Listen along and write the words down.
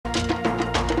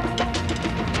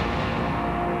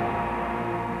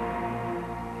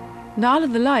Nala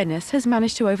the lioness has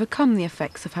managed to overcome the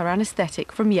effects of her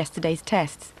anaesthetic from yesterday's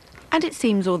tests, and it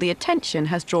seems all the attention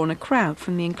has drawn a crowd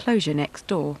from the enclosure next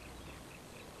door.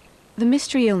 The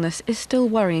mystery illness is still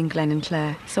worrying Glenn and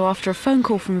Claire, so after a phone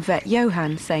call from vet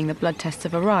Johan saying the blood tests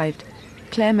have arrived,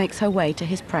 Claire makes her way to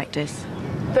his practice.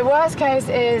 The worst case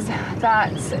is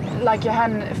that, like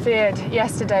Johan feared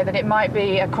yesterday, that it might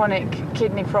be a chronic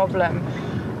kidney problem.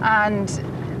 And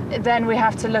then we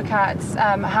have to look at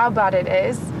how bad it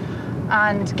is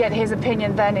and get his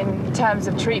opinion then in terms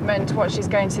of treatment, what she's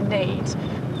going to need.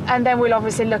 And then we'll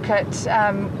obviously look at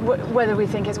whether we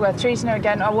think it's worth treating her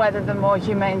again or whether the more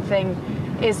humane thing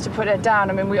is to put her down.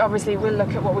 I mean, we obviously will look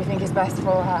at what we think is best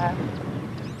for her.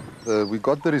 We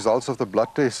got the results of the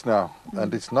blood test now,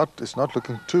 and it's not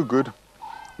looking too good.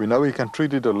 We know we can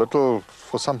treat it a little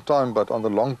for some time, but on the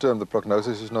long term, the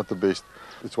prognosis is not the best.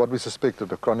 It's what we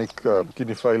suspected, a chronic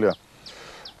kidney failure.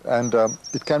 And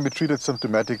it can be treated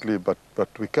symptomatically, but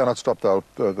we cannot stop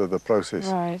the process.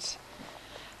 Right.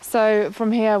 So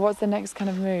from here, what's the next kind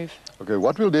of move? Okay,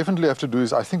 what we'll definitely have to do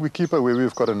is, I think we keep her where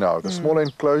we've got her now. The smaller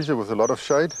enclosure with a lot of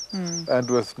shade and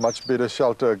with much better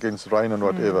shelter against rain and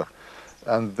whatever.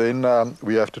 And then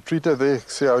we have to treat her there,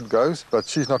 see how it goes. But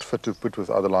she's not fit to put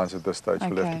with other lions at this stage.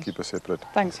 Okay. We'll have to keep her separate.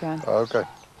 Thanks, Johan. Okay.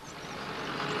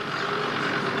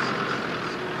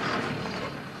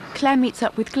 Claire meets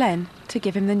up with Glenn to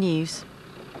give him the news.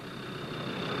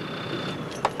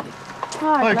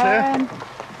 Hi, Claire.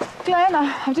 Glenn,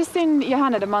 I've just seen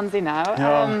Johan at a Munsey now.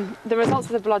 Yeah. The results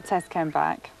of the blood test came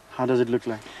back. How does it look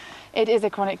like? It is a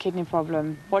chronic kidney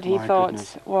problem. What he My thought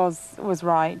goodness. was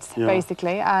right, Yeah.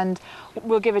 basically. And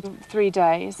we'll give it 3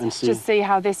 days And see. to see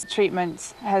how this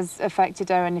treatment has affected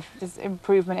her and if there's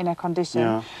improvement in her condition.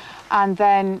 Yeah. And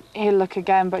then he'll look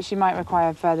again, but she might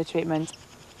require further treatment.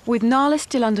 With Nala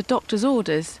still under doctor's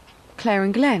orders, Claire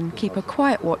and Glenn keep a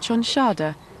quiet watch on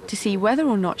Shada to see whether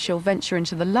or not she'll venture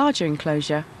into the larger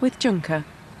enclosure with Junker.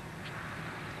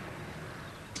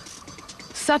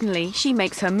 Suddenly, she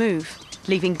makes her move,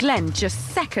 leaving Glenn just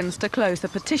seconds to close the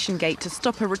partition gate to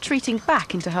stop her retreating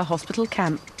back into her hospital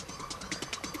camp.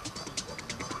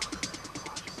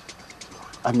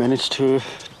 I managed to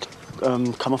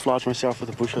camouflage myself with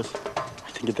the bushes.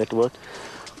 I think that worked.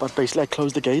 But basically I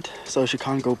closed the gate so she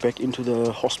can't go back into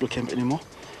the hospital camp anymore.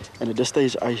 And at this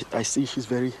stage I see she's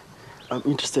very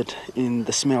interested in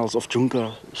the smells of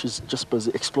Junker. She's just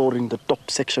busy exploring the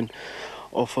top section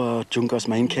of Junker's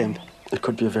main camp. It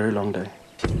could be a very long day.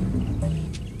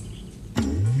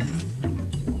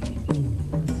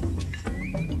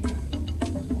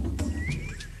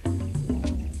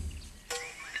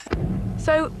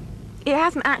 So, it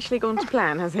hasn't actually gone to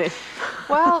plan, has it?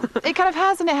 Well, it kind of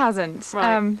has and it hasn't.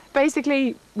 Right.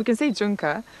 Basically, we can see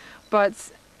Junker, but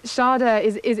Shada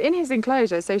is in his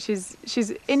enclosure, so she's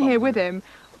in here with him,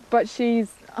 but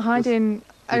she's hiding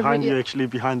Behind you, actually,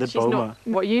 behind that boma.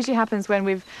 What usually happens when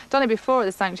we've done it before at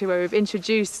the sanctuary, where we've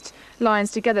introduced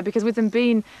lions together, because with them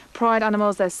being pride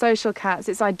animals, they're social cats,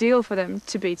 it's ideal for them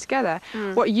to be together.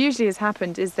 What usually has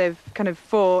happened is they've kind of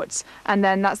fought, and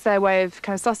then that's their way of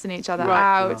kind of sussing each other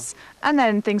out, and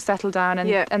then things settle down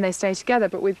and they stay together.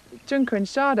 But with Junker and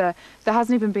Shada, there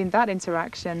hasn't even been that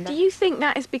interaction. Do you think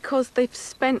that is because they've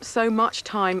spent so much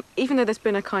time, even though there's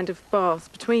been a kind of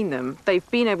bath between them, they've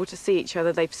been able to see each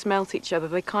other, they've smelt each other,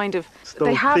 they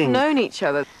have known each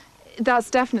other? That's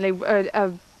definitely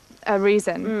a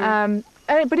reason.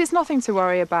 But it's nothing to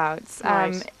worry about.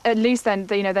 Right. At least then,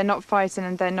 they're not fighting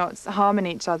and they're not harming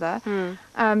each other.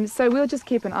 So we'll just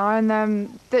keep an eye on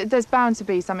them. There's bound to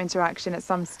be some interaction at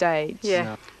some stage.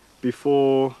 Yeah.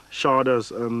 Before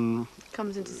Shada's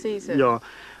Comes into season. yeah,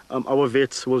 our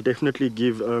vets will definitely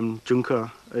give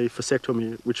Junker a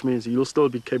vasectomy, which means he'll still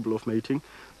be capable of mating,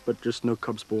 but just no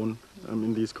cubs born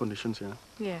in these conditions.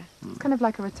 Yeah. It's kind of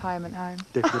like a retirement home.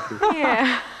 Definitely.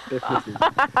 Yeah. Definitely.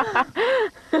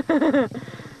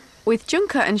 With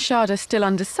Junker and Shada still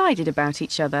undecided about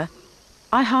each other,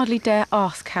 I hardly dare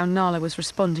ask how Nala was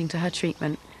responding to her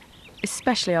treatment,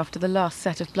 especially after the last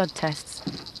set of blood tests.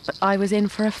 But I was in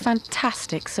for a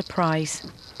fantastic surprise.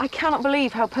 I cannot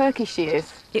believe how perky she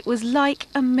is. It was like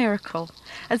a miracle,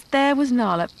 as there was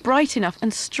Nala, bright enough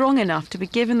and strong enough to be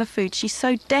given the food she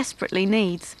so desperately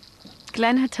needs.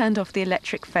 Glenn had turned off the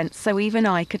electric fence so even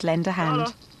I could lend a hand.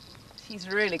 Nala. She's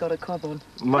really got a cob on.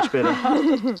 Much better.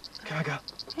 Go.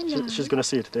 She's going to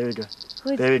see it. There we go.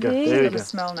 There we go. There we go.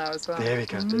 Smell now as well. There we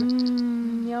go.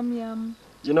 Yum, yum.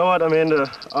 You know what, Amanda?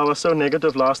 I was so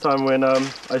negative last time when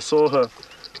I saw her.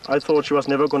 I thought she was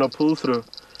never going to pull through.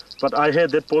 But I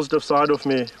had that positive side of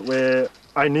me where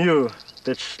I knew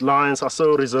that lions are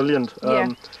so resilient.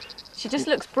 She just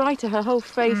looks brighter, her whole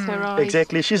face, her eyes.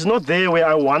 Exactly. She's not there where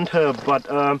I want her, but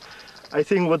I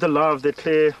think with the love that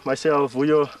Claire, myself,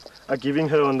 Vuyo are giving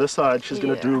her on this side, she's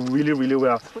going to do really, really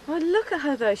well. Well, look at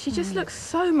her though. She just looks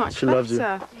so much She better. loves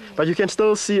you. But you can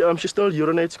still see she still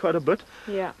urinates quite a bit.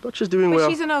 Yeah. But she's doing But well.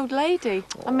 she's an old lady.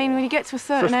 I mean, when you get to a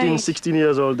certain 15, age... 16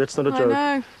 years old, that's not a joke.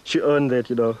 I know. She earned that,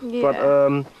 you know. Yeah.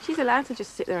 But she's allowed to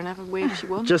just sit there and have a wee if she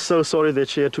wants. just so sorry that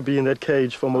she had to be in that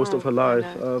cage for most of her life.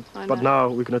 I But know. now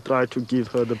we're going to try to give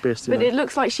her the best. But it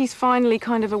looks like she's finally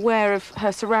kind of aware of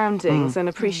her surroundings and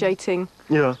appreciating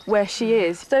where she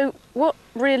is. So what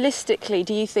realistically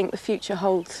do you think the future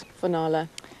holds for Nala?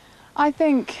 I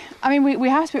mean, we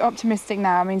have to be optimistic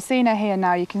now. I mean, seeing her here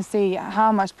now, you can see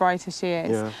how much brighter she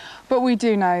is. Yeah. But we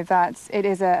do know that it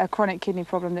is a chronic kidney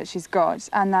problem that she's got,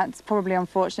 and that's probably,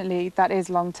 unfortunately, that is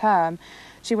long term.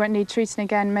 She won't need treating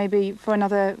again maybe for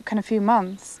another kind of few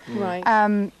months.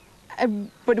 Right.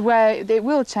 But where it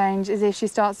will change is if she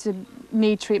starts to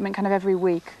need treatment kind of every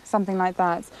week, something like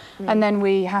that. And then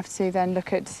we have to then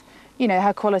look at, you know,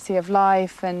 her quality of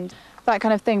life and that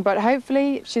kind of thing. But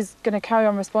hopefully she's going to carry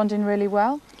on responding really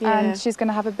well and she's going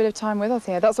to have a bit of time with us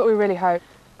here. That's what we really hope.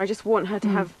 I just want her to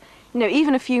have, you know,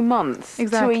 even a few months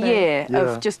to a year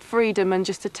of just freedom and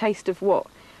just a taste of what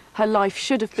her life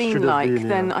should have been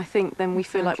then I think then we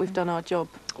feel like we've done our job.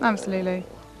 Absolutely.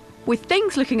 With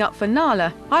things looking up for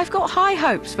Nala, I've got high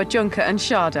hopes for Junka and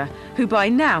Shada, who by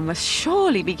now must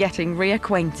surely be getting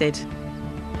reacquainted.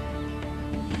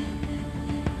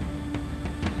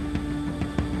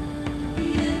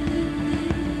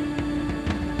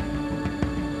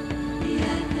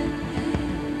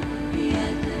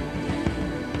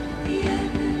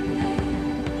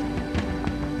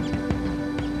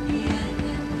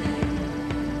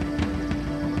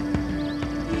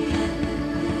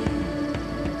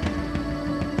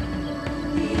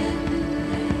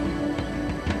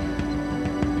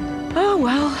 Oh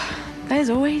well, there's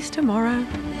always tomorrow.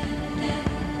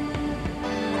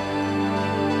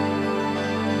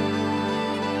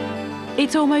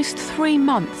 It's almost 3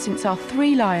 months since our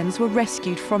 3 lions were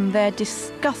rescued from their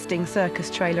disgusting circus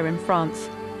trailer in France.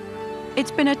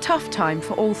 It's been a tough time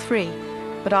for all 3,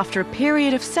 but after a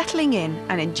period of settling in,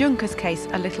 and in Junka's case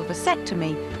a little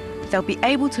vasectomy, they'll be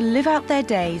able to live out their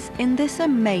days in this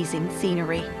amazing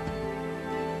scenery.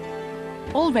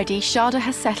 Already Shada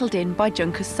has settled in by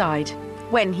Junka's side,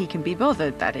 when he can be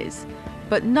bothered, that is.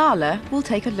 But Nala will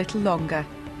take a little longer.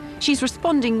 She's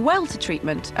responding well to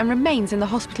treatment and remains in the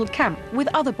hospital camp with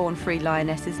other born-free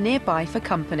lionesses nearby for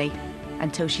company,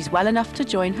 until she's well enough to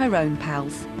join her own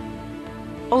pals.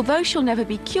 Although she'll never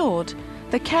be cured,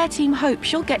 the care team hope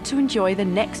she'll get to enjoy the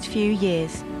next few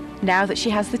years, now that she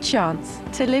has the chance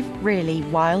to live really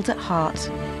wild at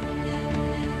heart.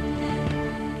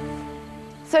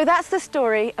 So that's the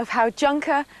story of how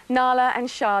Junka, Nala and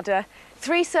Shada,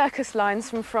 3 circus lions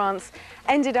from France,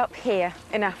 ended up here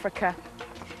in Africa.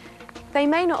 They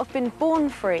may not have been born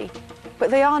free,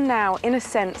 but they are now, in a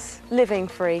sense, living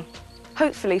free,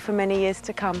 hopefully for many years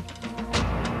to come.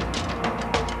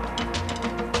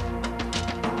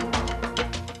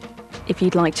 If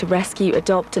you'd like to rescue,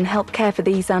 adopt and help care for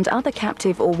these and other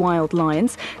captive or wild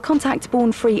lions, contact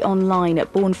Born Free online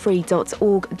at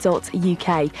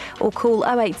bornfree.org.uk or call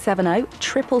 0870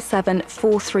 777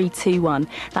 4321.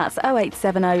 That's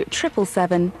 0870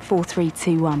 777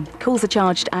 4321. Calls are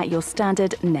charged at your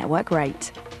standard network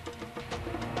rate.